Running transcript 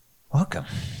Welcome.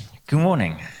 Good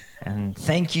morning. And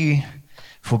thank you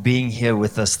for being here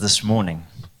with us this morning.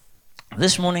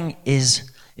 This morning is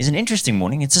an interesting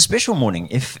morning. It's a special morning.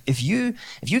 If you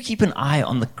keep an eye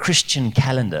on the Christian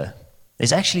calendar,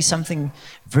 there's actually something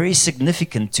very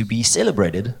significant to be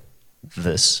celebrated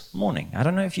this morning. I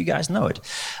don't know if you guys know it.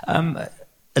 A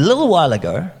little while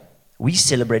ago, we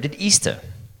celebrated Easter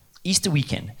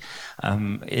weekend.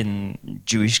 In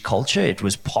Jewish culture, it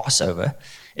was Passover.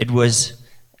 It was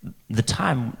the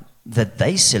time that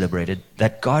they celebrated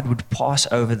that God would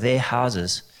pass over their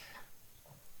houses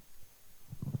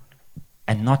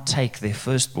and not take their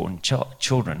firstborn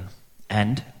children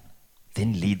and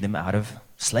then lead them out of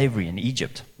slavery in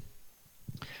Egypt.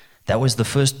 That was the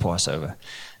first Passover.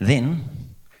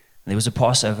 Then there was a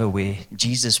Passover where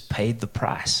Jesus paid the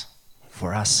price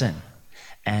for our sin,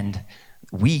 and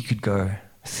we could go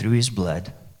through his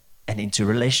blood and into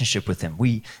relationship with him.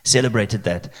 We celebrated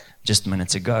that just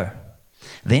minutes ago.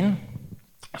 Then,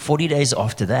 40 days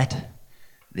after that,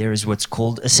 there is what's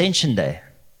called Ascension Day.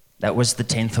 That was the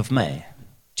 10th of May,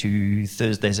 2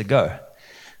 Thursdays ago,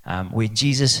 where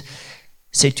Jesus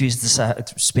said to his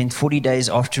disciples, spent 40 days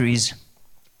after his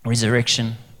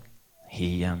resurrection,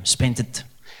 he spent it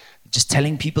just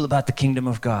telling people about the kingdom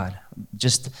of God,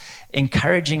 just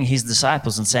encouraging his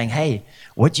disciples and saying, hey,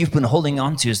 what you've been holding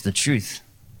on to is the truth.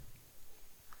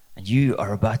 And you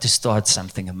are about to start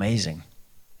something amazing.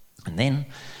 And then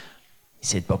he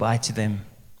said bye-bye to them,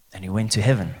 and he went to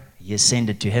heaven. He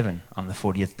ascended to heaven on the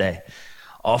 40th day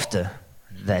after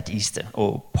that Easter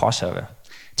or Passover.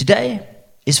 Today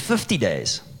is 50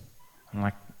 days.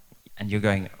 And you're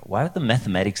going, why the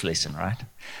mathematics lesson, right?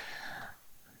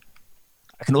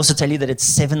 I can also tell you that it's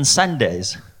 7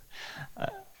 Sundays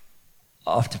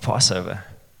after Passover.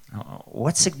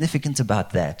 What's significant about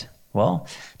that? Well,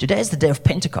 today is the day of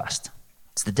Pentecost.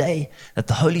 It's the day that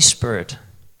the Holy Spirit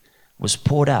was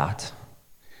poured out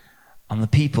on the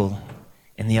people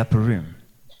in the upper room,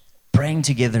 praying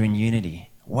together in unity,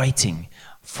 waiting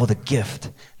for the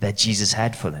gift that Jesus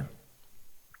had for them.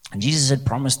 And Jesus had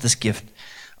promised this gift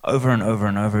over and over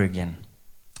and over again.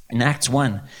 In Acts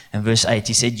 1 and verse 8,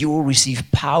 he said, you will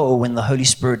receive power when the Holy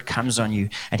Spirit comes on you,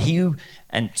 and you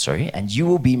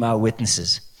will be my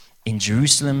witnesses in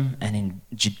Jerusalem and in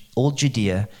all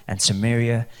Judea and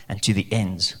Samaria and to the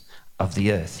ends of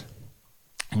the earth.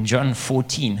 In John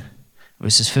 14,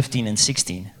 verses 15 and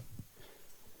 16,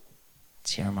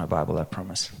 it's here in my Bible, I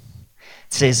promise.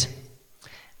 It says,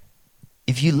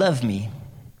 if you love me,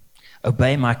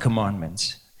 obey my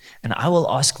commandments, and I will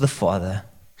ask the Father,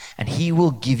 and he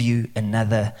will give you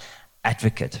another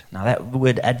advocate. Now that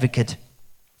word advocate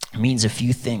means a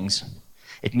few things.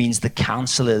 It means the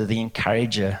counselor, the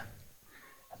encourager,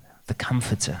 the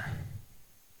comforter.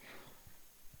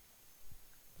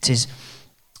 It says,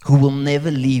 who will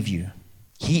never leave you.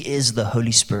 He is the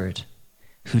Holy Spirit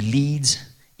who leads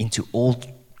into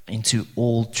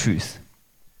all truth.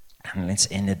 And let's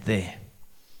end it there.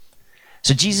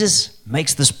 So Jesus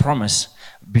makes this promise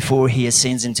before he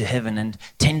ascends into heaven, and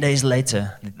 10 days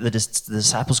later, the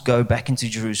disciples go back into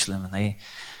Jerusalem, and they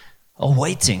are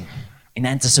waiting in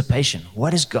anticipation.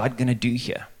 What is God going to do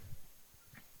here?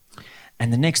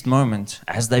 And the next moment,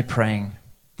 as they're praying,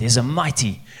 there's a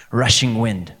mighty rushing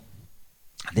wind.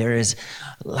 There is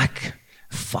like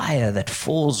fire that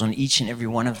falls on each and every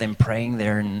one of them praying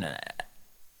there. And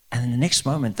in the next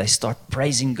moment, they start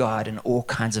praising God in all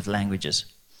kinds of languages.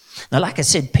 Now, like I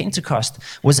said, Pentecost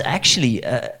was actually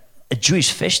a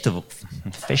Jewish festival.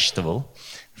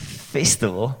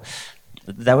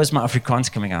 That was my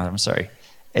Afrikaans coming out, I'm sorry.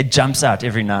 It jumps out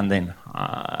every now and then.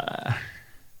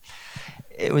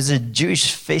 It was a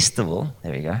Jewish festival,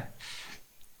 there we go,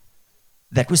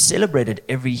 that was celebrated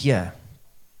every year.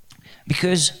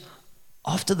 Because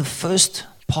after the first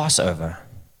Passover,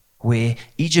 where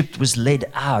Egypt was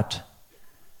led out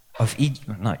of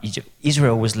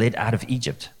Israel was led out of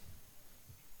Egypt.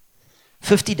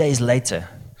 50 days later,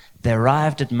 they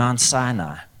arrived at Mount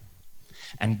Sinai,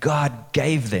 and God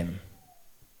gave them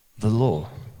the law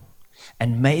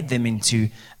and made them into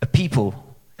a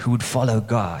people who would follow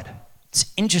God.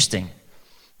 It's interesting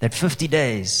that 50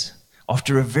 days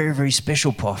after a very, very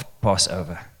special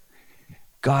Passover,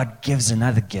 God gives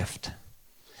another gift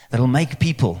that'll make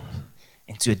people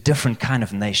into a different kind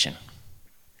of nation.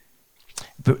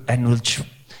 And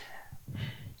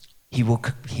he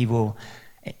will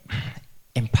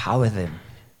empower them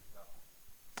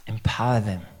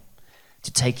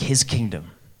to take his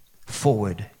kingdom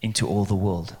forward into all the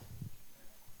world.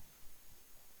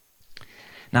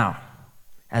 Now,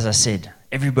 as I said,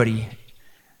 everybody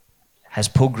has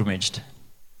pilgrimaged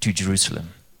to Jerusalem.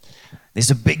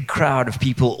 There's a big crowd of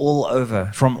people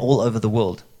from all over the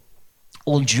world.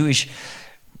 All Jewish,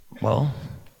 well,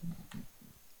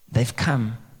 they've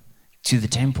come to the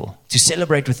temple to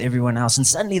celebrate with everyone else. And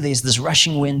suddenly there's this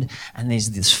rushing wind and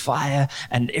there's this fire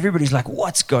and everybody's like,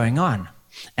 what's going on?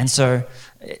 And so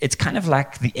it's kind of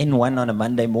like the N1 on a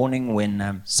Monday morning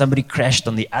when somebody crashed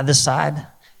on the other side,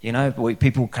 where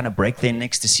people kind of break their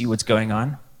necks to see what's going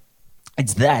on.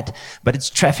 It's that, but it's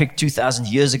traffic 2,000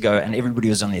 years ago and everybody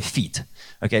was on their feet.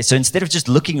 Okay, so instead of just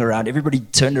looking around, everybody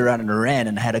turned around and ran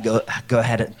and had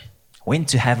to went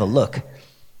to have a look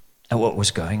at what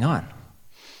was going on.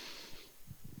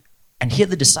 And here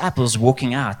the disciples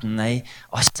walking out, and they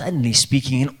are suddenly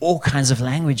speaking in all kinds of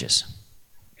languages.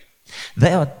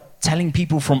 They are telling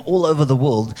people from all over the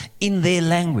world in their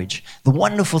language the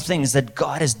wonderful things that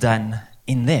God has done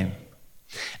in them.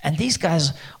 And these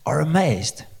guys are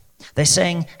amazed. They're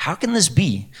saying, how can this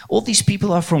be? All these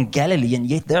people are from Galilee, and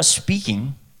yet they're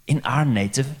speaking in our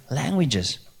native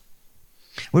languages.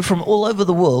 We're from all over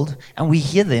the world, and we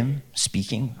hear them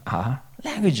speaking our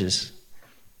languages.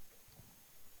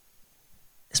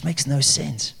 This makes no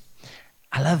sense.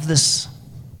 I love this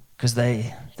because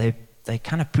they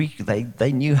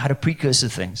knew how to precursor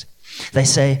things. They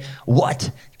say,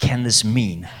 what can this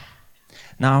mean?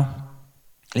 Now,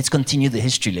 let's continue the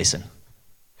history lesson.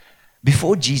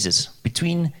 Before Jesus,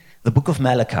 between the book of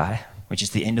Malachi, which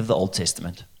is the end of the Old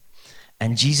Testament,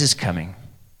 and Jesus coming,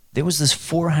 there was this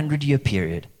 400-year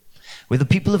period where the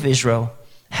people of Israel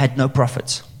had no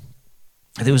prophets.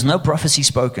 There was no prophecy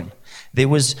spoken. There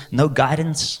was no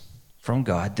guidance from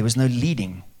God. There was no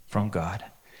leading from God.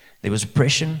 There was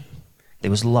oppression,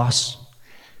 there was loss,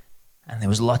 and there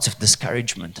was lots of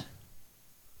discouragement.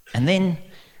 And then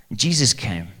Jesus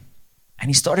came, and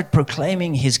he started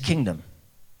proclaiming his kingdom.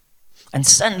 And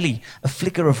suddenly, a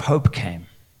flicker of hope came.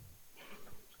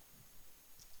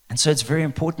 And so it's very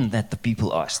important that the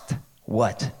people asked,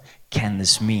 what can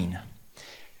this mean?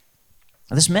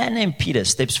 Now, this man named Peter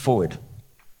steps forward,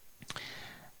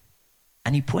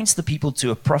 and he points the people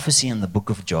to a prophecy in the book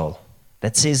of Joel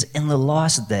that says, in the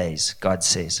last days, God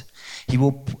says,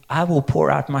 I will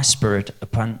pour out my spirit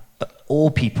upon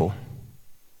all people,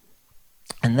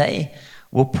 and they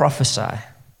will prophesy.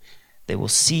 They will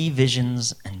see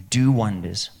visions and do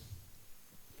wonders.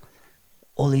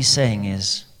 All he's saying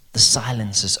is, the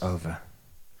silence is over.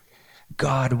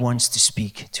 God wants to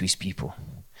speak to his people.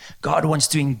 God wants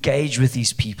to engage with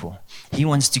his people. He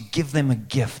wants to give them a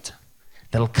gift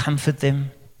that'll comfort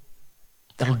them,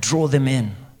 that'll draw them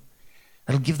in,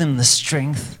 that'll give them the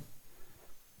strength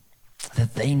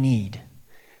that they need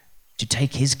to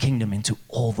take his kingdom into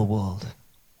all the world.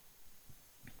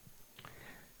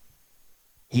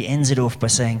 He ends it off by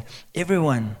saying,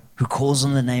 everyone who calls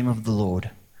on the name of the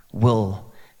Lord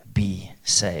will be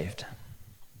saved.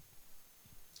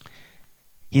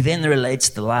 He then relates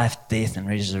the life, death, and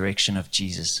resurrection of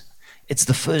Jesus. It's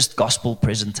the first gospel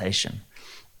presentation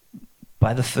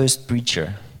by the first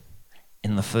preacher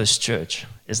in the first church.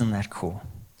 Isn't that cool?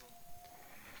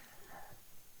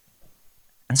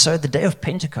 And so the day of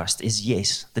Pentecost is,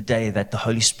 yes, the day that the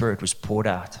Holy Spirit was poured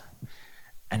out.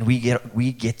 And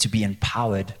we get to be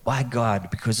empowered by God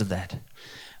because of that.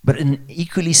 But an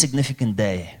equally significant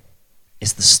day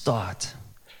is the start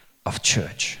of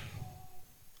church.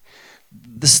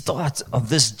 The start of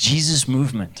this Jesus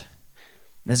movement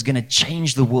that's going to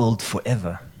change the world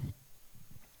forever.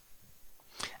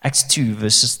 Acts 2,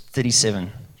 verses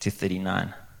 37 to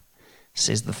 39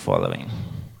 says the following.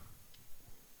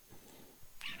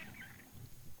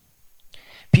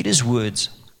 Peter's words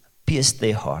pierced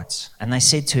their hearts, and they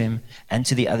said to him and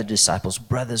to the other disciples,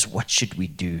 brothers, what should we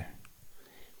do?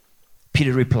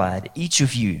 Peter replied, each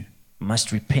of you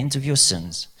must repent of your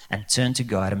sins and turn to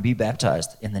God and be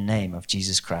baptized in the name of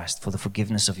Jesus Christ for the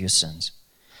forgiveness of your sins.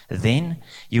 Then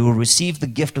you will receive the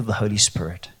gift of the Holy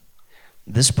Spirit.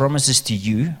 This promises to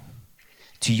you,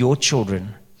 to your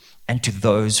children, and to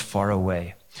those far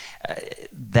away.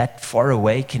 That far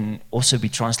away can also be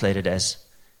translated as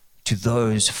to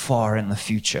those far in the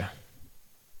future.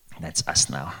 That's us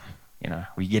now.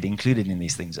 We get included in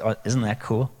these things. Isn't that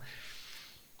cool?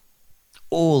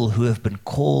 All who have been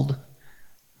called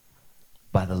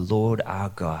by the Lord our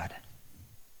God.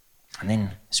 And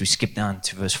then as we skip down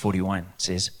to verse 41, it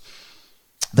says,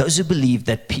 those who believed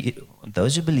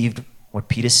what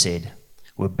Peter said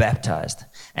were baptized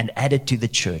and added to the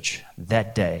church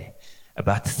that day,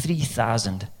 about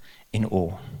 3,000 in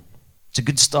all. It's a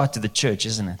good start to the church,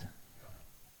 isn't it?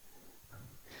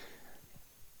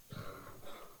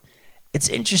 It's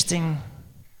interesting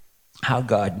how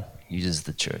God uses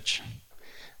the church,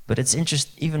 but it's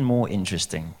even more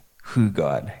interesting who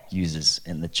God uses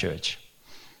in the church.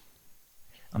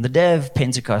 On the day of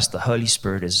Pentecost, the Holy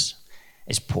Spirit is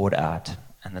poured out,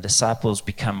 and the disciples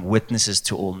become witnesses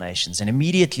to all nations. And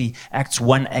immediately, Acts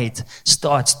 1:8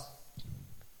 starts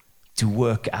to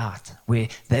work out, where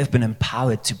they've been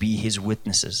empowered to be his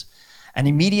witnesses. And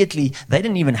immediately, they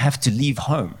didn't even have to leave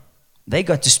home. They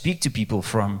got to speak to people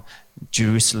from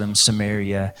Jerusalem,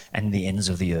 Samaria, and the ends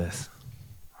of the earth.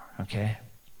 Okay?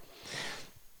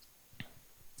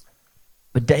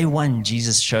 But day one,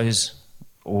 Jesus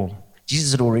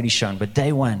had already shown, but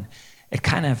day one, it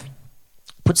kind of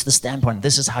puts the stamp on,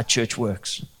 this is how church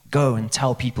works. Go and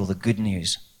tell people the good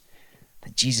news,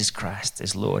 that Jesus Christ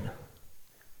is Lord,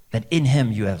 that in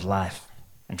him you have life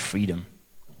and freedom.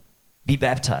 Be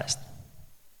baptized,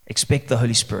 expect the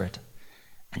Holy Spirit,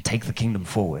 and take the kingdom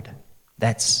forward.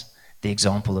 That's the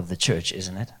example of the church,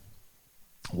 isn't it?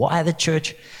 Why the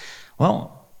church?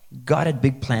 Well, God had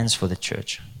big plans for the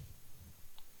church.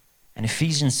 And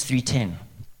Ephesians 3:10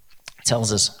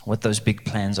 tells us what those big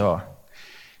plans are.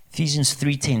 Ephesians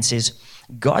 3:10 says,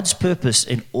 God's purpose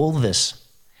in all this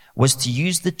was to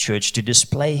use the church to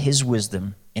display his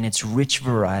wisdom in its rich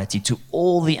variety to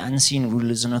all the unseen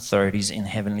rulers and authorities in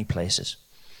heavenly places.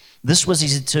 This was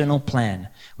his eternal plan,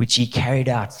 which he carried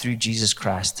out through Jesus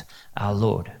Christ, our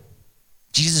Lord.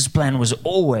 Jesus' plan was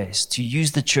always to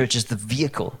use the church as the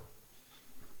vehicle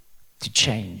to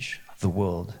change the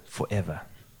world forever.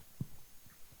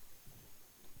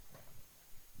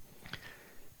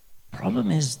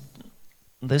 Problem is,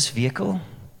 this vehicle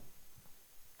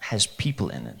has people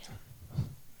in it.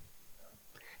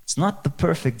 It's not the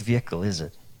perfect vehicle, is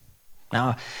it?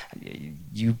 Now,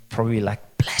 you probably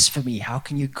like, blasphemy, how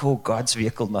can you call God's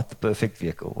vehicle not the perfect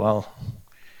vehicle? Well,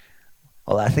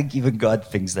 I think even God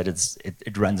thinks that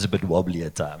it runs a bit wobbly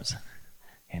at times,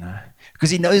 because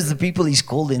he knows the people he's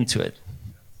called into it.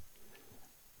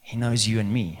 He knows you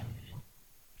and me.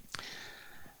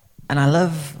 And I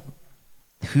love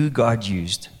who God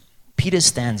used. Peter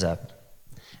stands up,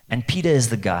 and Peter is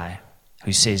the guy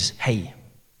who says, hey,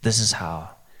 this is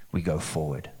how we go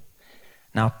forward.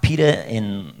 Now, Peter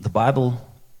in the Bible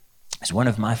is one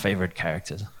of my favorite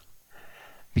characters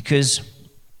because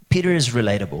Peter is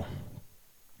relatable.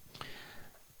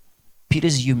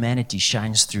 Peter's humanity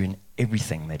shines through in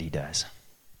everything that he does.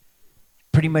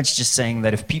 Pretty much just saying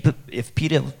that if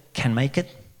Peter can make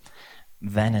it,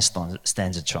 Vanna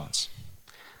stands a chance.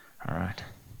 All right.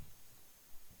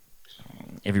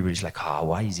 Everybody's like,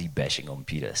 why is he bashing on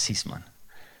Peter? Sis, man.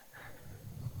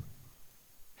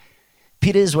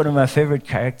 Peter is one of my favorite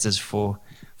characters for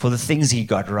the things he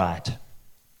got right.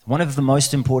 One of the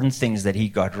most important things that he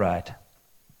got right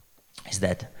is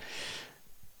that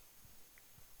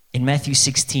in Matthew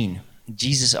 16,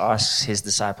 Jesus asks his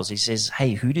disciples, he says,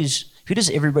 hey, who does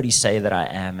everybody say that I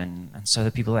am? And so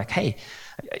the people are like, hey,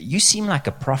 you seem like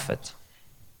a prophet.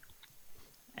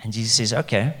 And Jesus says,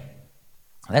 okay,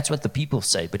 that's what the people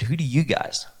say, but who do you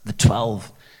guys, the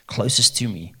 12 closest to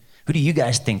me, who do you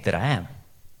guys think that I am?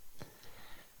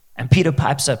 And Peter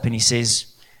pipes up and he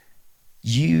says,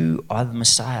 you are the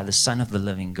Messiah, the Son of the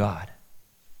living God.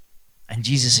 And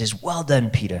Jesus says, well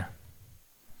done, Peter.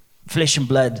 Flesh and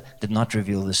blood did not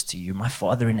reveal this to you. My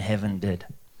Father in heaven did.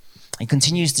 He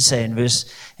continues to say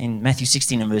in Matthew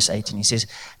 16 and verse 18, he says,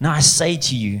 now I say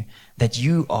to you that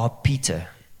you are Peter,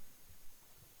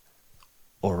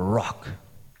 or rock.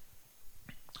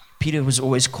 Peter was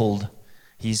always called,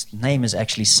 his name is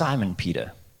actually Simon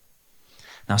Peter.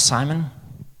 Now Simon,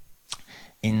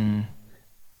 in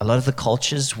a lot of the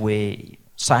cultures where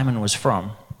Simon was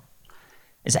from,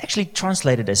 is actually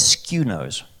translated as skew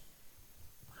nose.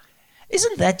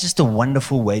 Isn't that just a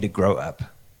wonderful way to grow up?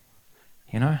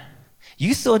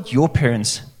 You thought your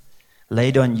parents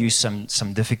laid on you some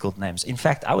difficult names. In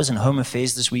fact, I was in Home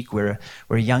Affairs this week where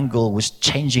a young girl was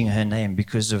changing her name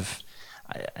because of,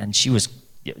 and she was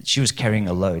carrying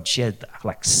a load. She had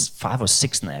like 5 or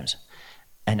 6 names.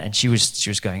 And she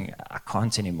was going, I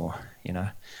can't anymore,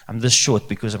 I'm this short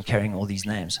because I'm carrying all these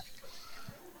names.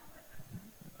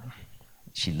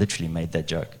 She literally made that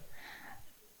joke.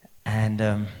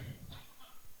 And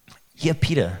here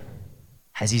Peter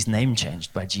has his name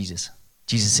changed by Jesus.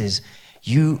 Jesus says,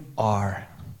 you are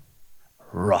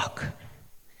rock.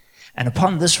 And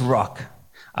upon this rock,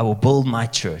 I will build my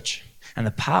church, and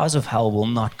the powers of hell will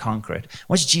not conquer it.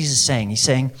 What's Jesus saying? He's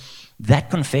saying, that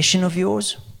confession of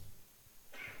yours,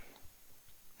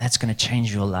 that's going to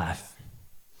change your life.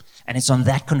 And it's on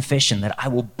that confession that I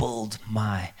will build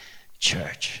my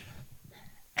church.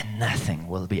 And nothing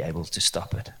will be able to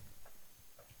stop it.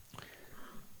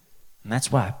 And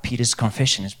that's why Peter's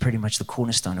confession is pretty much the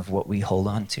cornerstone of what we hold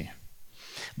on to.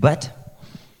 But,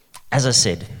 as I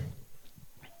said,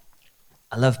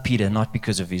 I love Peter not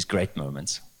because of his great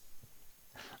moments.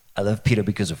 I love Peter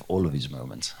because of all of his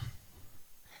moments.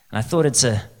 And I thought it's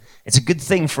a good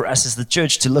thing for us as the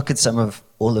church to look at some of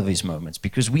all of his moments,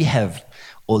 because we have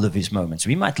all of his moments.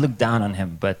 We might look down on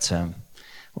him, but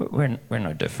we're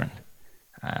no different.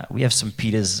 We have some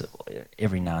Peters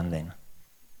every now and then.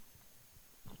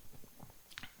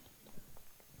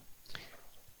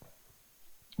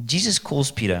 Jesus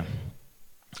calls Peter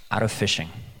out of fishing.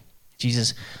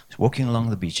 Jesus is walking along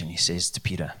the beach and he says to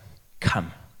Peter,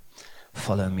 "Come,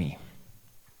 follow me."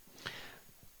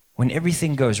 When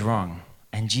everything goes wrong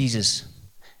and Jesus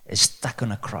is stuck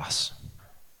on a cross,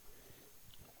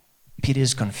 Peter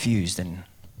is confused, and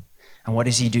what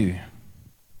does he do?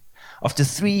 After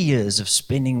 3 years of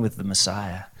spending with the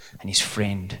Messiah and his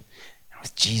friend, and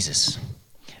with Jesus,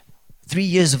 3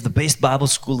 years of the best Bible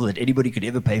school that anybody could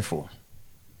ever pay for,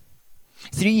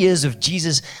 3 years of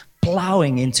Jesus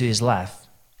plowing into his life,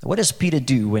 what does Peter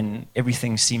do when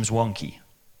everything seems wonky?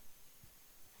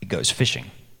 He goes fishing.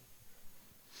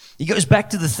 He goes back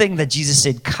to the thing that Jesus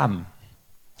said, "Come,"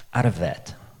 out of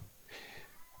that.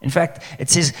 In fact, it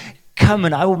says, "Come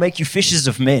and I will make you fishers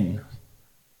of men."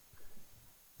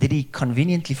 Did he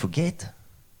conveniently forget?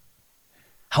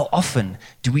 How often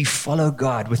do we follow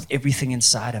God with everything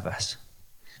inside of us?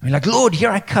 We're like, "Lord,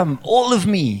 here I come, all of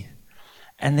me."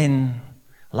 And then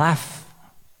life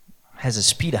has a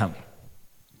speed hump.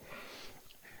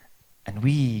 And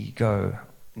we go,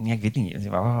 "Nee, ek weet nie,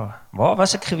 waar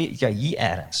was ek gewees? Ja, hier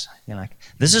ergens." You're like,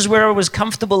 "This is where I was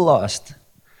comfortable last."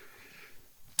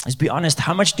 Let's be honest,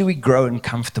 how much do we grow in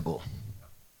comfortable?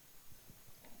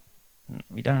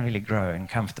 We don't really grow in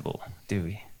comfortable, do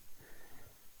we?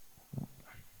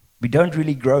 We don't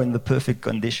really grow in the perfect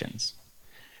conditions.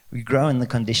 We grow in the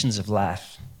conditions of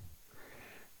life,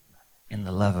 in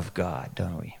the love of God,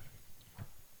 don't we?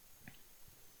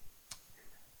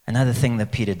 Another thing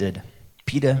that Peter did,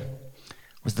 Peter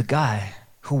was the guy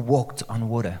who walked on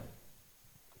water.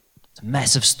 It's a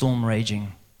massive storm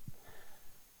raging.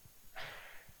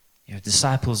 You have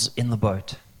disciples in the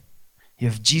boat. You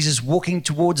have Jesus walking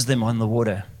towards them on the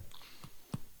water.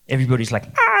 Everybody's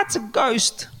like, "It's a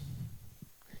ghost."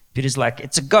 Peter's like,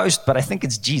 "It's a ghost, but I think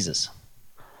it's Jesus.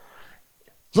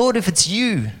 Lord, if it's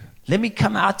you, let me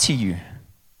come out to you,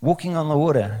 walking on the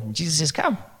water." And Jesus says,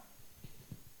 "Come."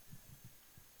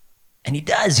 And he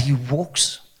does. He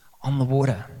walks on the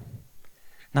water.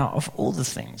 Now, of all the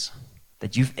things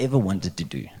that you've ever wanted to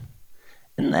do,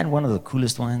 isn't that one of the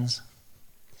coolest ones?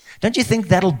 Don't you think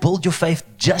that'll build your faith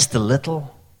just a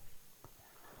little?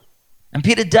 And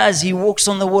Peter does. He walks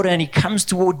on the water and he comes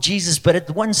toward Jesus, but at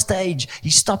one stage, he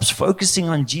stops focusing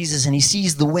on Jesus and he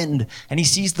sees the wind and he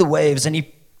sees the waves and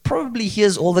he probably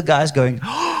hears all the guys going,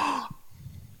 "Oh!"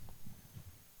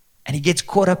 And he gets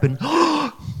caught up in,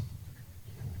 "Oh!"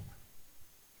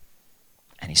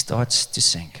 And he starts to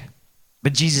sink.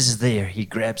 But Jesus is there. He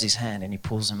grabs his hand and he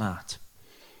pulls him out.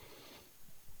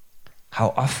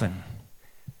 How often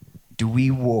do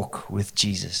we walk with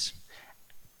Jesus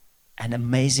and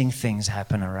amazing things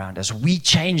happen around us? We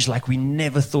change like we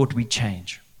never thought we'd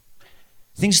change.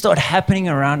 Things start happening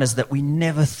around us that we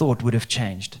never thought would have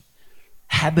changed.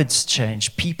 Habits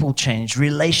change, people change,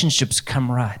 relationships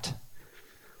come right.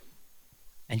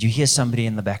 And you hear somebody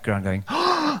in the background going,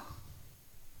 "Oh!"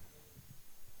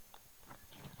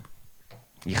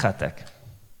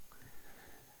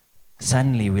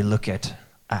 Suddenly we look at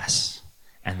us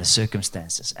and the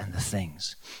circumstances and the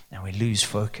things, and we lose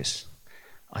focus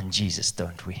on Jesus,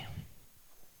 don't we?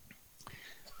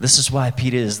 This is why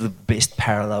Peter is the best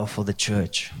parallel for the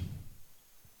church.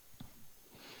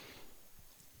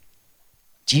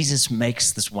 Jesus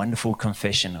makes this wonderful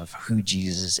confession of who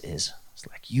Jesus is. It's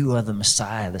like, "You are the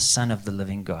Messiah, the Son of the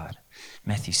living God."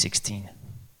 Matthew 16.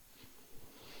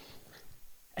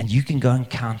 And you can go and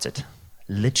count it.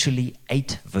 Literally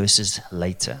 8 verses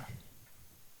later.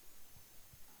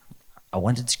 I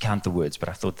wanted to count the words, but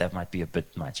I thought that might be a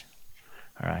bit much.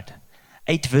 All right.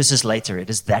 8 verses later, it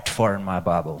is that far in my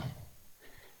Bible.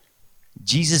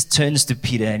 Jesus turns to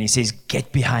Peter and he says,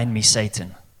 "Get behind me,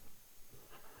 Satan."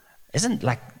 Isn't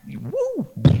like, woo!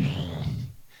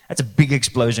 That's a big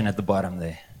explosion at the bottom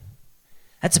there.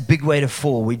 That's a big way to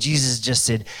fall, where Jesus just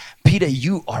said, "Peter,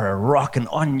 you are a rock, and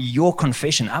on your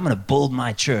confession, I'm going to build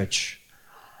my church.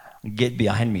 Get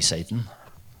behind me, Satan."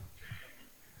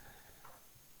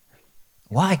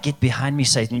 Why get behind me,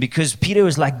 Satan? Because Peter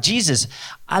was like, "Jesus,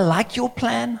 I like your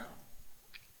plan.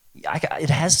 It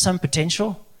has some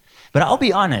potential, but I'll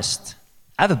be honest,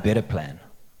 I have a better plan.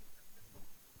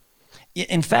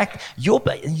 In fact, you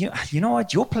know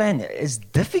what? Your plan is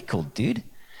difficult, dude.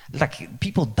 like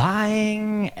people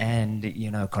dying and,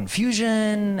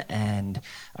 confusion and,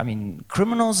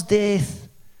 criminals' death.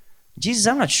 Jesus,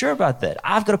 I'm not sure about that.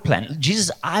 I've got a plan.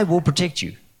 Jesus, I will protect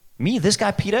you. Me, this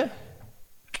guy, Peter,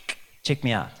 check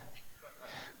me out.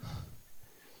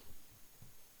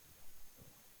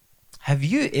 Have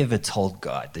you ever told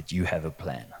God that you have a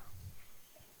plan?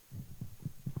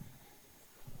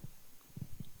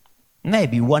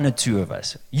 Maybe one or two of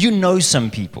us. You know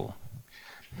some people.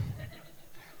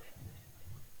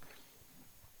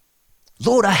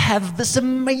 Lord, I have this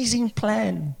amazing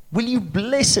plan. Will you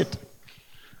bless it?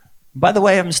 By the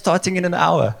way, I'm starting in an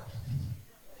hour.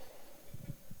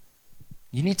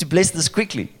 You need to bless this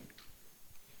quickly.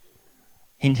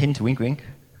 Hint, hint, wink, wink.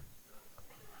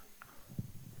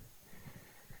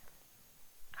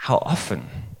 How often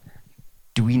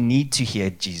do we need to hear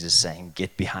Jesus saying,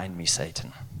 "Get behind me,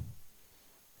 Satan"?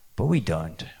 But we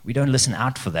don't. We don't listen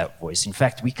out for that voice. In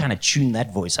fact, we kind of tune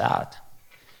that voice out.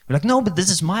 We're like, no, but this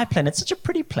is my plan. It's such a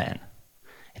pretty plan.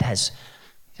 It has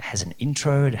an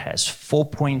intro, it has 4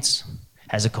 points,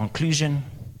 has a conclusion.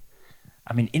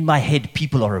 In my head,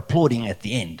 people are applauding at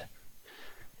the end.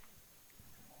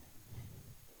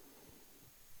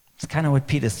 It's kind of what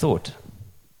Peter thought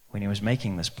when he was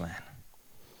making this plan.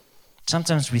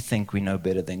 Sometimes we think we know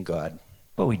better than God,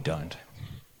 but we don't.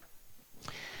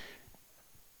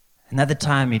 Another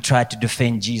time he tried to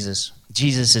defend Jesus.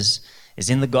 Jesus is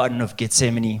in the Garden of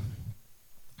Gethsemane,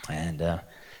 and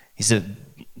he's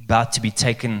about to be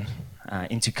taken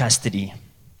into custody.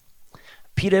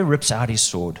 Peter rips out his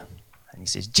sword, and he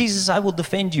says, "Jesus, I will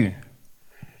defend you."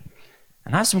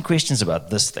 And I have some questions about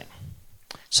this thing.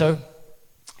 So,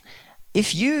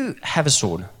 if you have a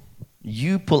sword,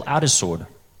 you pull out a sword,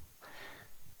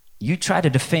 you try to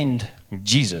defend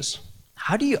Jesus,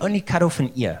 how do you only cut off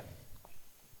an ear?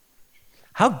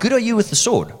 How good are you with the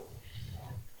sword?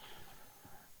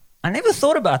 I never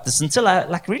thought about this until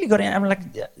I really got in. I'm like,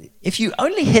 if you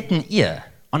only hit an ear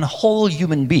on a whole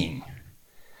human being,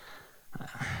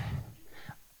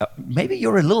 maybe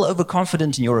you're a little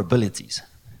overconfident in your abilities.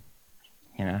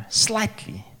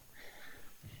 Slightly.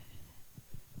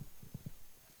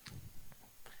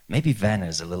 Maybe Van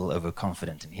is a little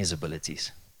overconfident in his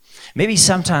abilities. Maybe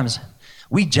sometimes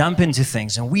we jump into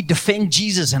things and we defend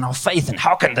Jesus and our faith, and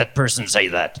how can that person say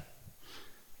that?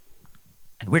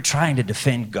 And we're trying to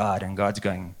defend God, and God's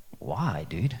going, why,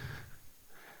 dude?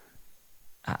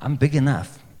 I'm big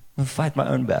enough. I'll fight my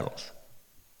own battles.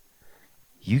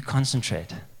 You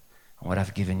concentrate on what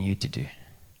I've given you to do,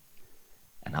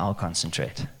 and I'll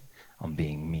concentrate on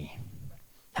being me.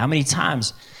 How many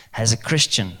times has a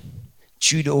Christian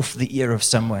chewed off the ear of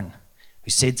someone who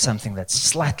said something that's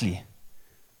slightly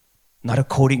not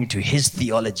according to his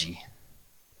theology?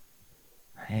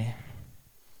 Hey?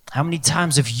 How many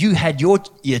times have you had your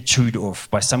ear chewed off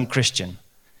by some Christian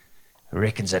who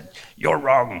reckons that you're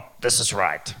wrong, this is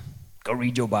right, go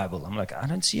read your Bible? I'm like, I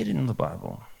don't see it in the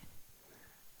Bible.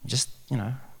 I'm just,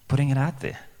 putting it out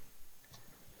there.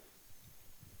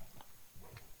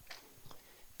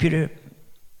 Peter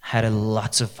had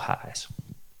lots of highs,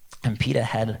 and Peter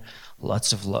had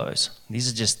lots of lows. These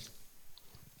are just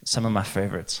some of my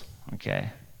favorites,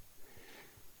 okay?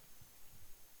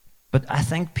 But I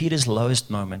think Peter's lowest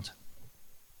moment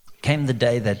came the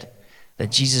day that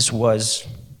Jesus was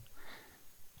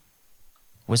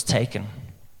taken.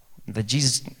 That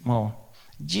Jesus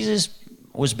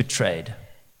was betrayed.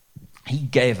 He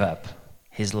gave up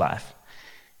his life.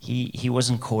 He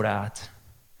wasn't caught out.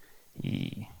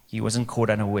 He wasn't caught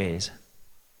unawares.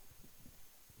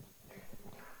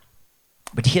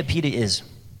 But here Peter is.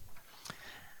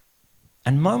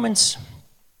 And moments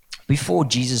before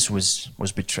Jesus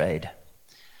was betrayed,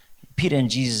 Peter and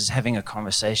Jesus having a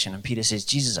conversation, and Peter says,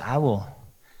 Jesus, I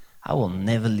will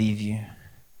never leave you.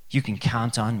 You can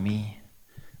count on me.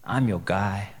 I'm your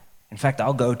guy. In fact,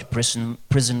 I'll go to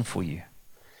prison for you.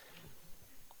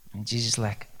 And Jesus is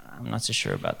like, I'm not so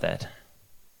sure about that.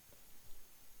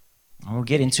 And we'll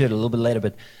get into it a little bit later,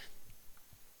 but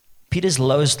Peter's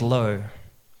lowest low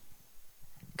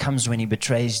comes when he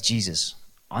betrays Jesus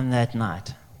on that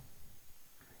night,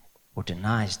 or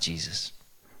denies Jesus.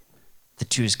 The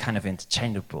two is kind of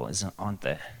interchangeable, aren't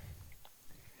they?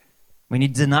 When he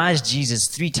denies Jesus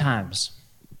 3 times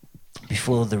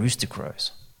before the rooster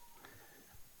crows.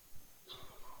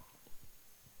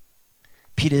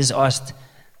 Peter is asked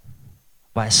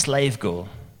by a slave girl.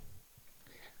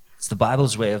 It's the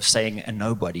Bible's way of saying a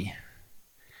nobody.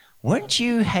 Weren't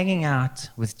you hanging out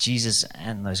with Jesus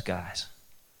and those guys?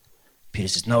 Peter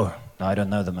says, no, I don't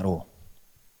know them at all.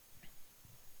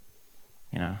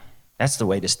 That's the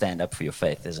way to stand up for your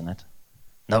faith, isn't it?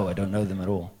 No, I don't know them at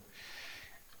all.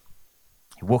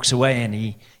 He walks away and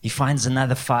he finds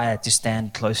another fire to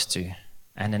stand close to,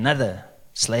 and another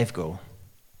slave girl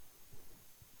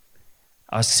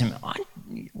asks him,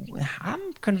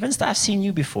 I'm convinced I've seen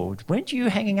you before. Weren't you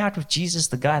hanging out with Jesus,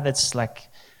 the guy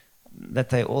that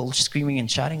they're all screaming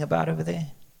and shouting about over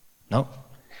there? No,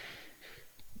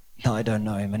 I don't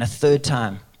know him. And a third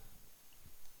time,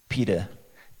 Peter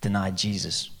denied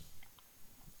Jesus.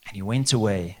 And he went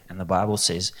away, and the Bible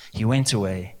says he went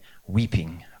away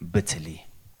weeping bitterly.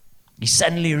 He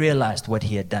suddenly realized what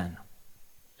he had done.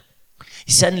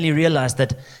 He suddenly realized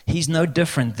that he's no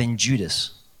different than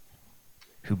Judas,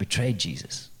 who betrayed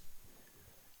Jesus.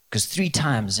 Because 3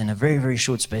 times in a very, very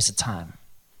short space of time,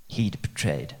 he'd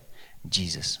betrayed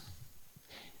Jesus.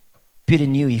 Peter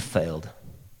knew he failed.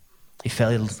 He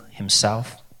failed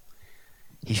himself.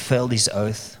 He failed his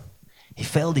oath. He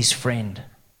failed his friend.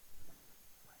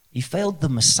 He failed the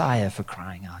Messiah, for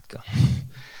crying out, God.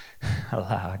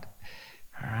 Aloud.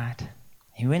 All right.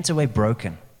 He went away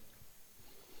broken.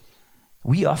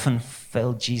 We often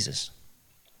fail Jesus.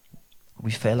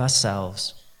 We fail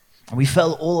ourselves. We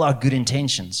fail all our good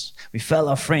intentions. We fail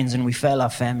our friends and we fail our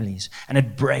families. And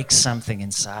it breaks something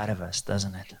inside of us,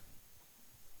 doesn't it?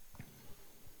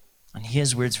 And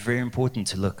here's where it's very important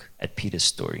to look at Peter's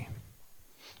story.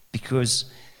 Because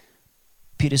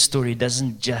Peter's story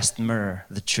doesn't just mirror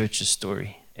the church's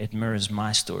story. It mirrors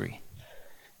my story.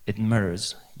 It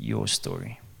mirrors your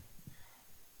story.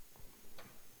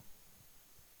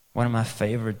 One of my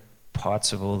favorite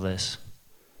parts of all this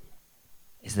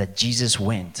is that Jesus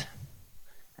went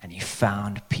and he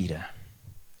found Peter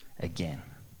again.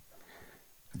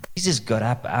 Jesus got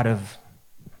up out of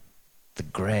the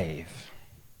grave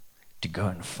to go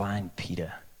and find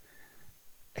Peter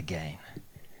again.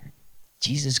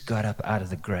 Jesus got up out of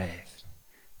the grave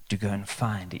to go and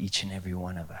find each and every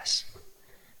one of us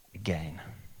again.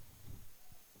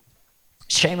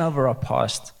 Shame over our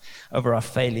past, over our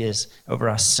failures, over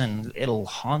our sin. It'll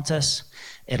haunt us.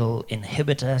 It'll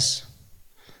inhibit us.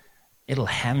 It'll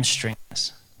hamstring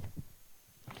us.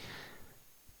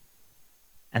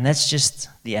 And that's just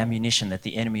the ammunition that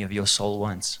the enemy of your soul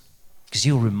wants. Because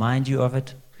he'll remind you of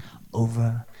it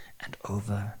over and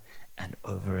over and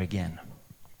over again.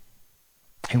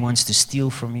 He wants to steal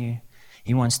from you.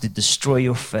 He wants to destroy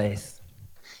your faith.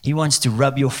 He wants to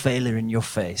rub your failure in your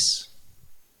face.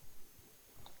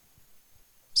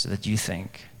 So that you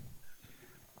think,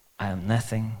 I am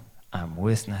nothing, I am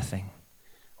worth nothing.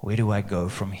 Where do I go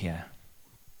from here?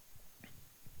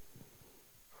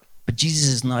 But Jesus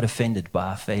is not offended by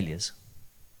our failures.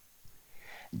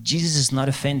 Jesus is not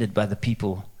offended by the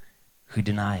people who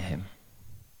deny him.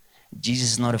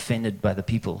 Jesus is not offended by the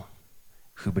people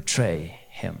who betray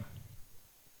him.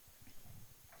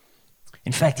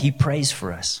 In fact, he prays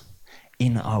for us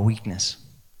in our weakness.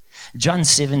 John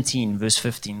 17, verse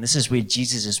 15, this is where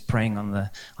Jesus is praying on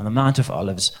the Mount of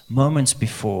Olives, moments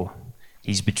before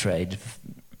he's betrayed.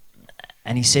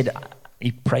 And he said,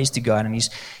 he prays to God, and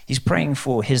he's praying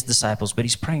for his disciples, but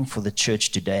he's praying for the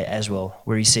church today as well,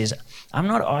 where he says, I'm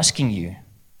not asking you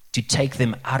to take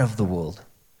them out of the world,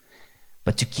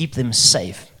 but to keep them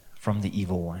safe from the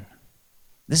evil one.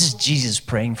 This is Jesus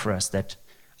praying for us that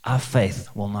our faith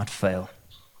will not fail.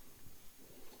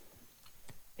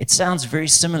 It sounds very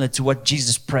similar to what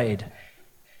Jesus prayed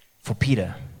for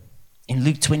Peter. In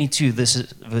Luke 22, this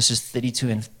is verses 32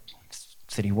 and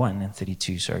 31 and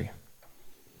 32, sorry.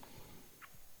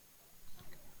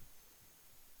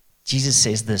 Jesus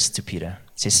says this to Peter.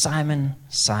 He says, Simon,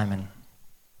 Simon,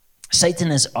 Satan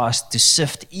has asked to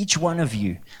sift each one of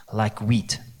you like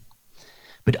wheat.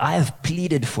 But I have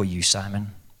pleaded for you,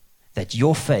 Simon, that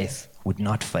your faith would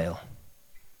not fail.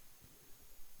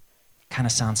 Kind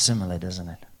of sounds similar, doesn't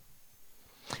it?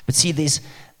 But see,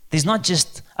 there's not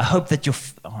just a hope that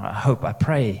I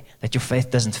pray that your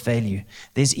faith doesn't fail you.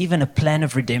 There's even a plan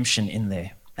of redemption in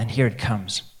there. And here it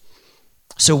comes.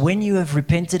 So when you have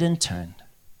repented and turned,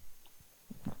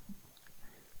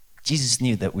 Jesus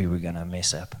knew that we were going to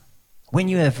mess up. When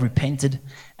you have repented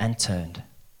and turned,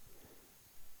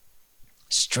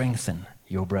 strengthen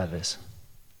your brothers.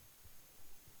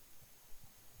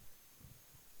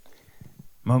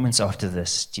 Moments after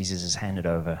this, Jesus is handed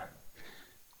over,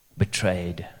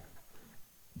 betrayed,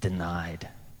 denied,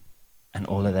 and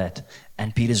all of that.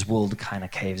 And Peter's world kind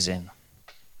of caves in.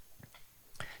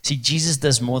 See, Jesus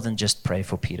does more than just pray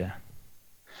for Peter.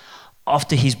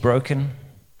 After he's broken,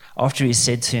 after he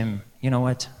said to him, you know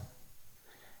what?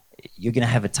 You're going to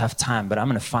have a tough time, but I'm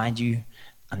going to find you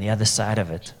on the other side of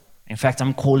it. In fact,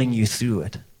 I'm calling you through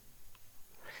it.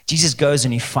 Jesus goes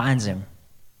and he finds him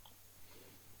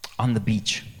on the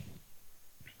beach.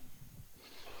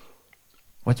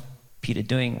 What's Peter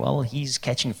doing? Well, he's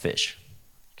catching fish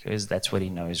because that's what he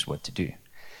knows what to do.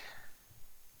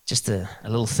 Just a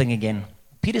little thing again.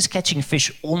 Peter's catching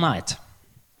fish all night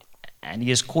and he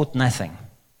has caught nothing.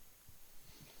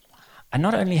 I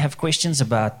not only have questions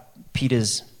about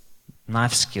Peter's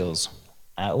knife skills,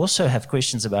 I also have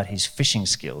questions about his fishing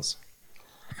skills.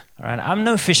 All right, I'm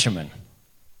no fisherman,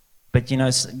 but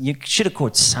you should have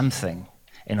caught something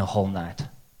in a whole night.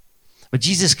 But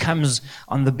Jesus comes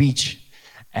on the beach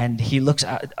and he looks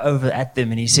over at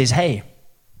them and he says, "Hey,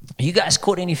 you guys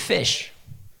caught any fish?"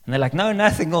 And they're like, "No,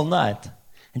 nothing all night."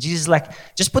 And Jesus is like,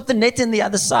 "Just put the net in the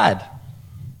other side."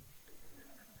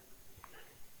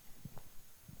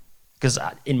 Because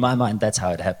in my mind, that's how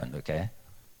it happened, okay?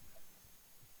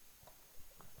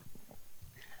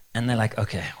 And they're like,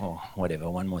 "Okay, well, whatever,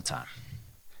 one more time."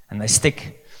 And they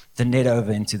stick the net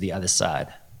over into the other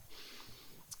side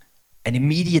and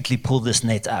immediately pull this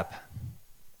net up.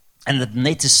 And the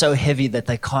net is so heavy that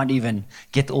they can't even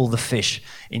get all the fish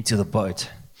into the boat.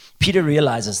 Peter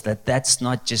realizes that that's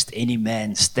not just any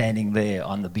man standing there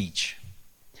on the beach.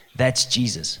 That's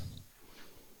Jesus.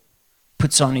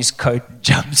 Puts on his coat,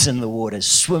 jumps in the water,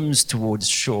 swims towards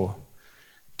shore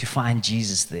to find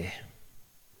Jesus there.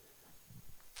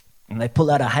 And they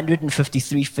pull out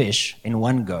 153 fish in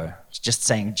one go. It's just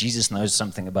saying Jesus knows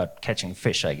something about catching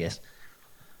fish, I guess.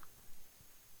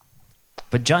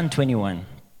 But John 21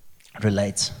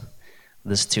 relates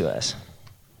this to us.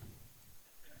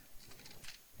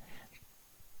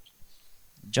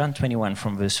 John 21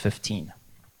 from verse 15.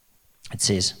 It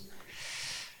says,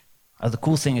 the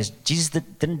cool thing is Jesus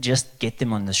didn't just get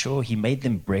them on the shore, he made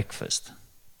them breakfast.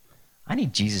 I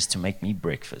need Jesus to make me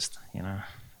breakfast,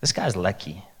 This guy's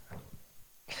lucky.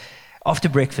 After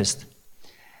breakfast,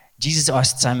 Jesus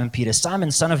asked Simon Peter, "Simon,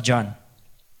 son of John,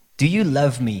 do you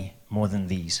love me more than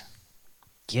these?"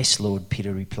 "Yes, Lord,"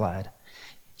 Peter replied.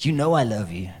 "You know I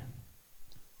love you."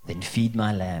 "Then feed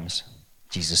my lambs,"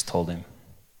 Jesus told him.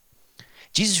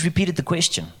 Jesus repeated the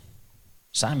question,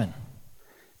 "Simon,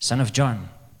 son of John,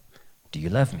 do you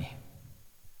love me?"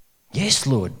 "Yes,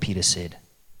 Lord," Peter said.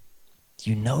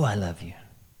 "You know I love you."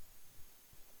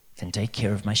 "Then take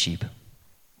care of my sheep,"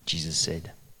 Jesus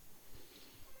said.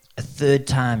 A third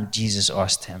time, Jesus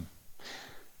asked him,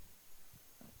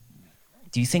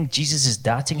 do you think Jesus is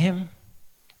doubting him?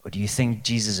 Or do you think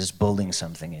Jesus is building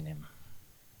something in him?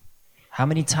 How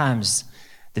many times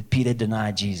did Peter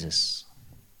deny Jesus?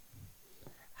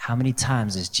 How many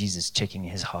times is Jesus checking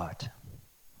his heart?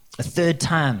 A third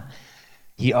time,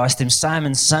 he asked him,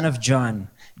 "Simon, son of John,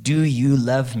 do you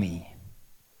love me?"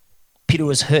 Peter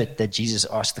was hurt that Jesus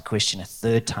asked the question a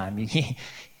third time.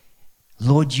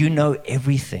 "Lord, you know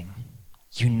everything.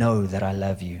 You know that I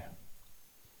love you.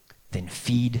 Then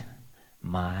feed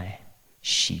my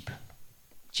sheep,"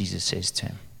 Jesus says to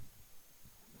him.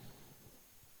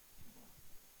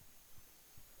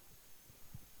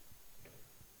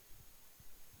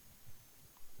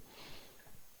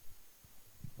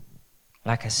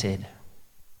 Like I said,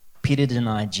 Peter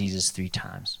denied Jesus 3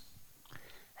 times.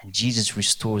 And Jesus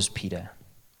restores Peter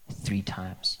 3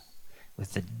 times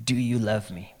with the "do you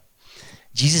love me?"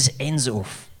 Jesus ends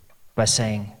off by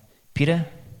saying, "Peter,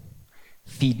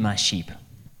 feed my sheep."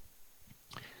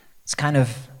 It's kind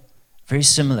of very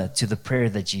similar to the prayer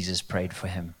that Jesus prayed for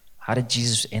him. How did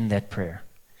Jesus end that prayer?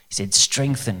 He said,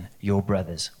 "Strengthen your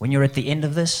brothers." When you're at the end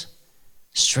of this,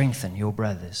 strengthen your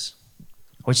brothers.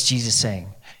 What's Jesus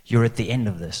saying? You're at the end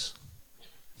of this.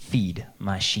 Feed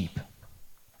my sheep.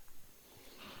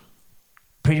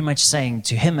 Pretty much saying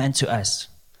to him and to us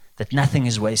that nothing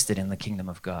is wasted in the kingdom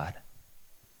of God.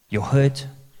 Your hurt,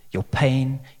 your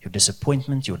pain, your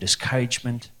disappointment, your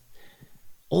discouragement,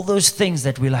 all those things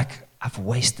that we're like, "I've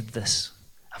wasted this,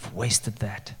 I've wasted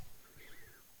that.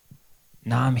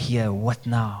 Now I'm here, what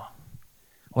now?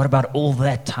 What about all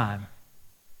that time?"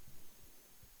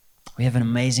 We have an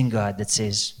amazing God that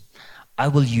says, "I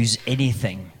will use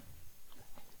anything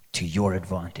to your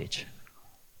advantage."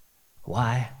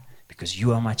 Why? Because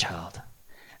you are my child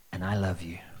and I love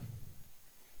you.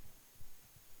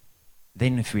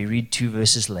 Then if we read 2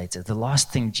 verses later, the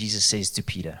last thing Jesus says to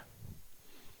Peter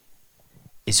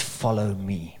is, "Follow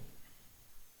me."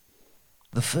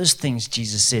 The first things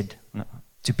Jesus said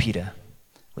to Peter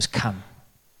was, "Come,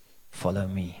 follow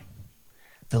me."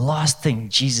 The last thing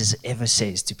Jesus ever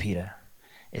says to Peter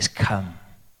is, "Come,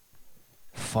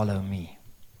 follow me."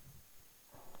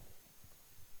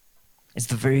 It's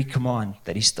the very command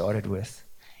that he started with.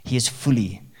 He is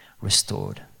fully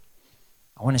restored.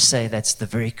 I want to say that's the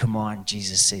very command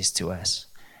Jesus says to us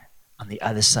on the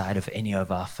other side of any of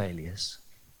our failures.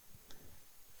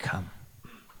 Come,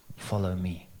 follow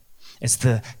me. It's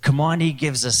the command he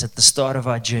gives us at the start of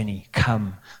our journey.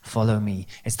 come, follow me.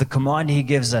 It's the command he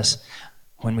gives us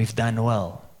when we've done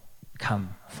well.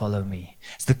 Come, follow me.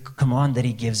 It's the command that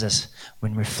he gives us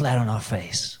when we're flat on our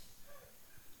face.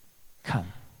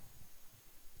 Come,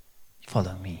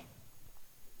 follow me.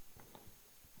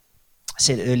 I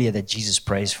said earlier that Jesus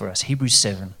prays for us. Hebrews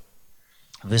 7,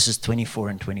 verses 24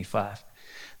 and 25.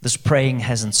 This praying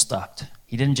hasn't stopped.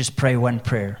 He didn't just pray one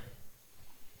prayer.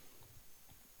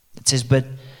 It says, but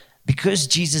because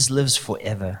Jesus lives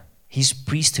forever, his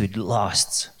priesthood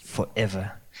lasts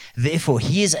forever. Therefore,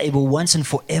 he is able once and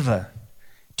forever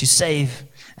to save,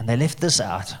 and they left this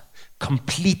out,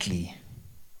 completely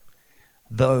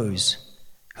those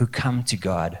who come to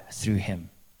God through him.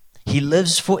 He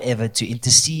lives forever to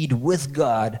intercede with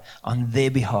God on their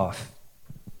behalf.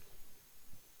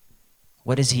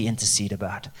 What does he intercede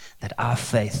about? That our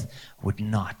faith would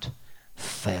not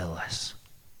fail us.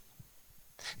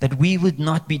 That we would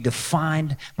not be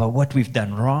defined by what we've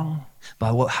done wrong,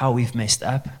 by how we've messed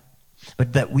up,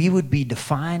 but that we would be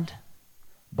defined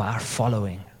by our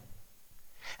following.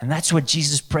 And that's what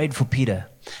Jesus prayed for Peter.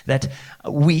 That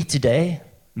we today,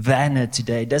 Werner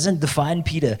today, doesn't define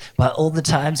Peter by all the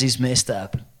times he's messed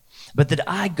up, but that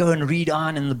I go and read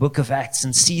on in the book of Acts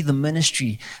and see the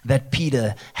ministry that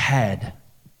Peter had.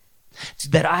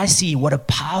 That I see what a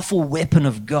powerful weapon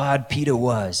of God Peter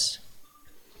was.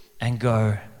 And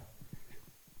go,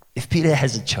 if Peter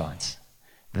has a chance,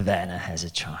 Werner has a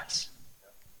chance.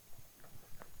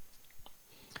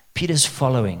 Peter's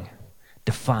following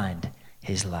defined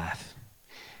his life.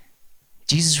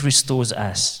 Jesus restores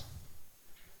us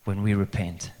when we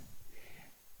repent.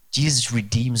 Jesus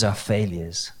redeems our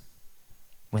failures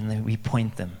when we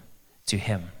point them to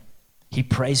him. He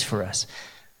prays for us.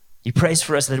 He prays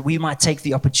for us that we might take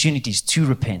the opportunities to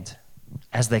repent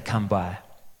as they come by.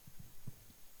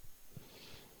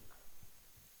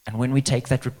 And when we take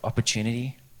that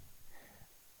opportunity,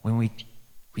 when we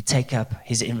take up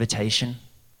his invitation,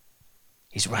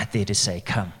 he's right there to say,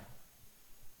 come,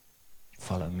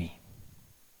 follow me.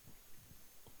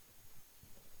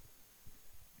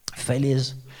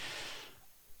 Failures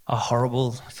are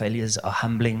horrible. Failures are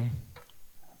humbling.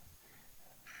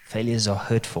 Failures are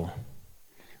hurtful,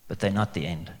 but they're not the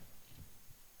end.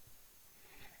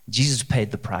 Jesus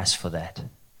paid the price for that.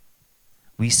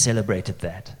 We celebrated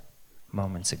that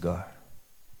moments ago.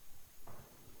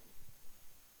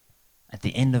 At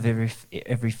the end of every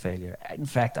failure, in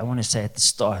fact, I want to say at the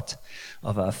start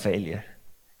of our failure,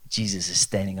 Jesus is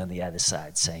standing on the other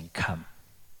side saying, come,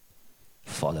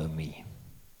 follow me.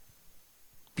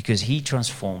 Because he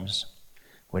transforms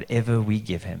whatever we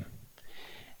give him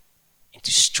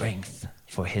into strength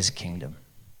for his kingdom.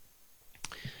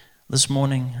 This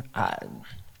morning,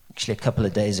 actually a couple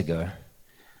of days ago,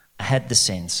 I had the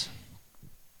sense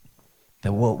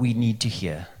that what we need to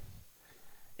hear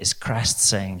is Christ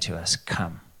saying to us,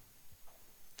 come,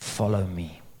 follow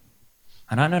me.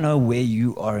 And I don't know where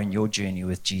you are in your journey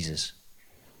with Jesus.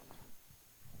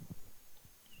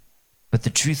 But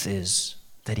the truth is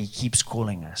that he keeps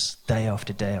calling us day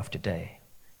after day after day.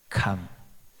 Come,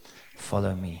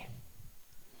 follow me.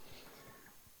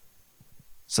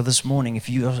 So this morning,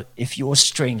 if your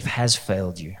strength has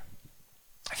failed you,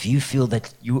 if you feel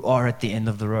that you are at the end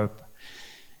of the rope,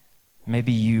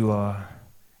 maybe you are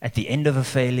at the end of a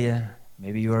failure,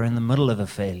 maybe you are in the middle of a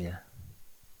failure,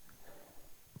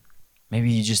 maybe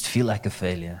you just feel like a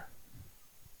failure,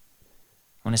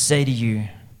 I want to say to you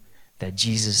that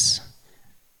Jesus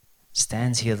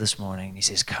stands here this morning. He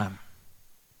says, come,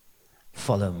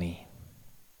 follow me.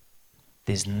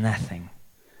 There's nothing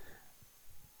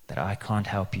that I can't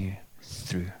help you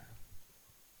through.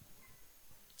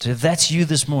 So if that's you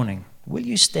this morning, will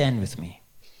you stand with me?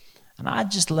 And I'd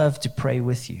just love to pray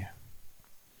with you.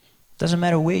 Doesn't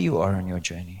matter where you are on your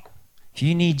journey. If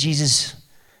you need Jesus,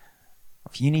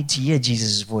 if you need to hear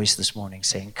Jesus' voice this morning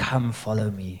saying, come, follow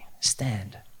me,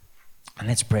 stand. And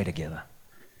let's pray together.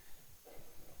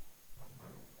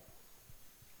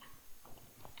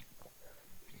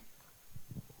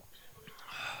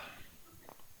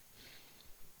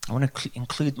 I want to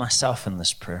include myself in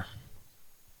this prayer.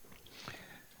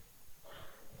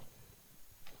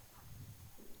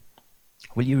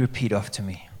 Will you repeat after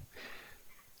me?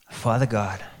 Father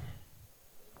God,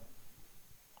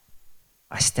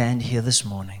 I stand here this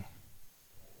morning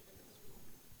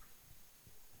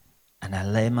and I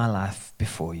lay my life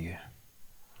before you.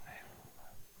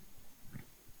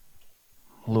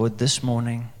 Lord, this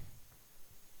morning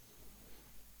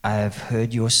I have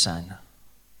heard your Son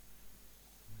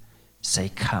say,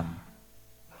 come,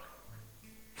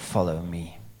 follow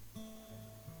me.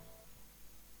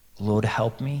 Lord,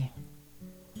 help me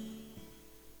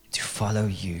to follow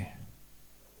you.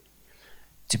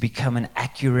 to become an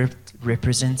accurate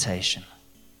representation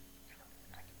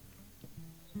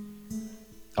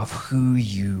of who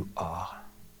you are.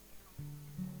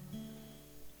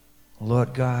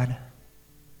 Lord God,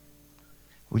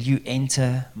 will you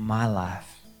enter my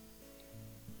life?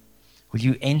 Will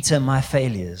you enter my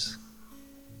failures?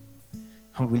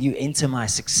 Will you enter my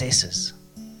successes?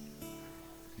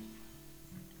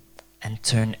 And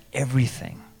turn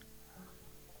everything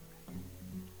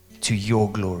to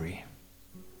your glory.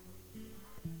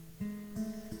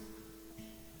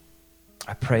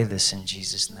 I pray this in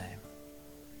Jesus' name.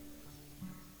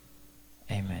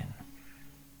 Amen.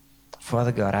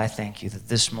 Father God, I thank you that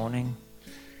this morning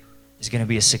is going to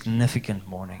be a significant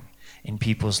morning in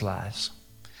people's lives.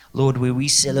 Lord, where we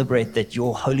celebrate that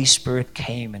your Holy Spirit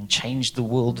came and changed the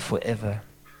world forever.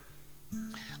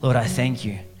 Lord, I thank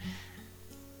you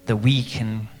that we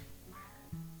can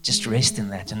just rest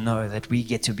in that and know that we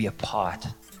get to be a part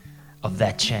of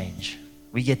that change.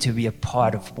 We get to be a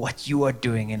part of what you are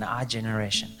doing in our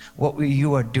generation, what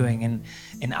you are doing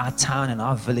in our town, in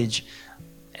our village,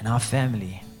 in our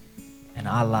family, in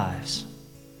our lives.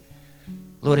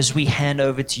 Lord, as we hand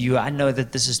over to you, I know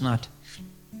that this is not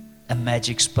a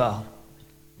magic spell.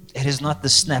 It is not the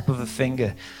snap of a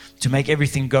finger to make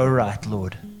everything go right,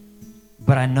 Lord.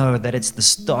 But I know that it's the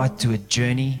start to a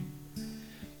journey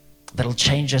that'll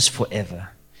change us forever,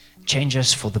 change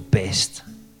us for the best,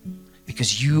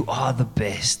 because you are the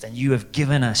best and you have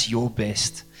given us your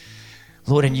best,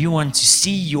 Lord, and you want to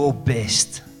see your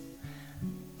best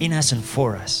in us and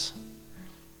for us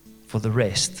for the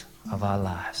rest of our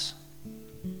lives.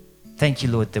 Thank you,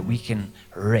 Lord, that we can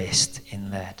rest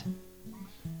in that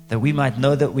we might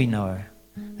know that we know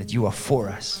that you are for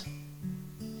us.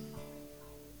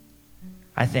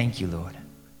 I thank you, Lord,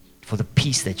 for the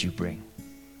peace that you bring.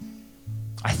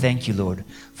 I thank you, Lord,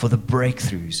 for the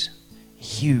breakthroughs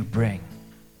you bring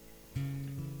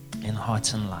in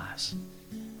hearts and lives.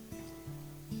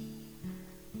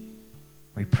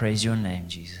 We praise your name,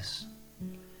 Jesus.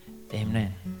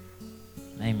 Amen.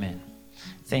 Amen.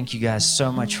 Thank you guys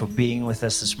so much for being with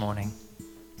us this morning.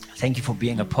 Thank you for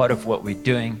being a part of what we're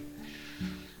doing.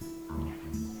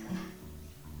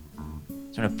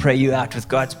 I want to pray you out with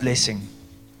God's blessing.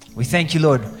 We thank you,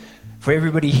 Lord, for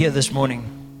everybody here this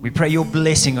morning. We pray your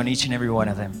blessing on each and every one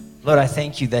of them. Lord, I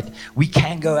thank you that we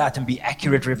can go out and be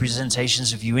accurate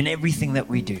representations of you in everything that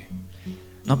we do.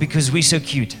 Not because we're so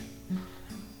cute,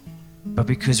 but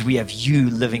because we have you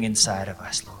living inside of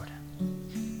us, Lord.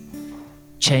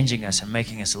 Changing us and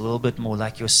making us a little bit more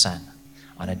like your Son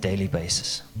on a daily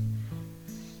basis.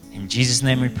 In Jesus'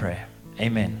 name we pray.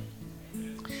 Amen.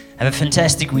 Have a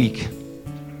fantastic week.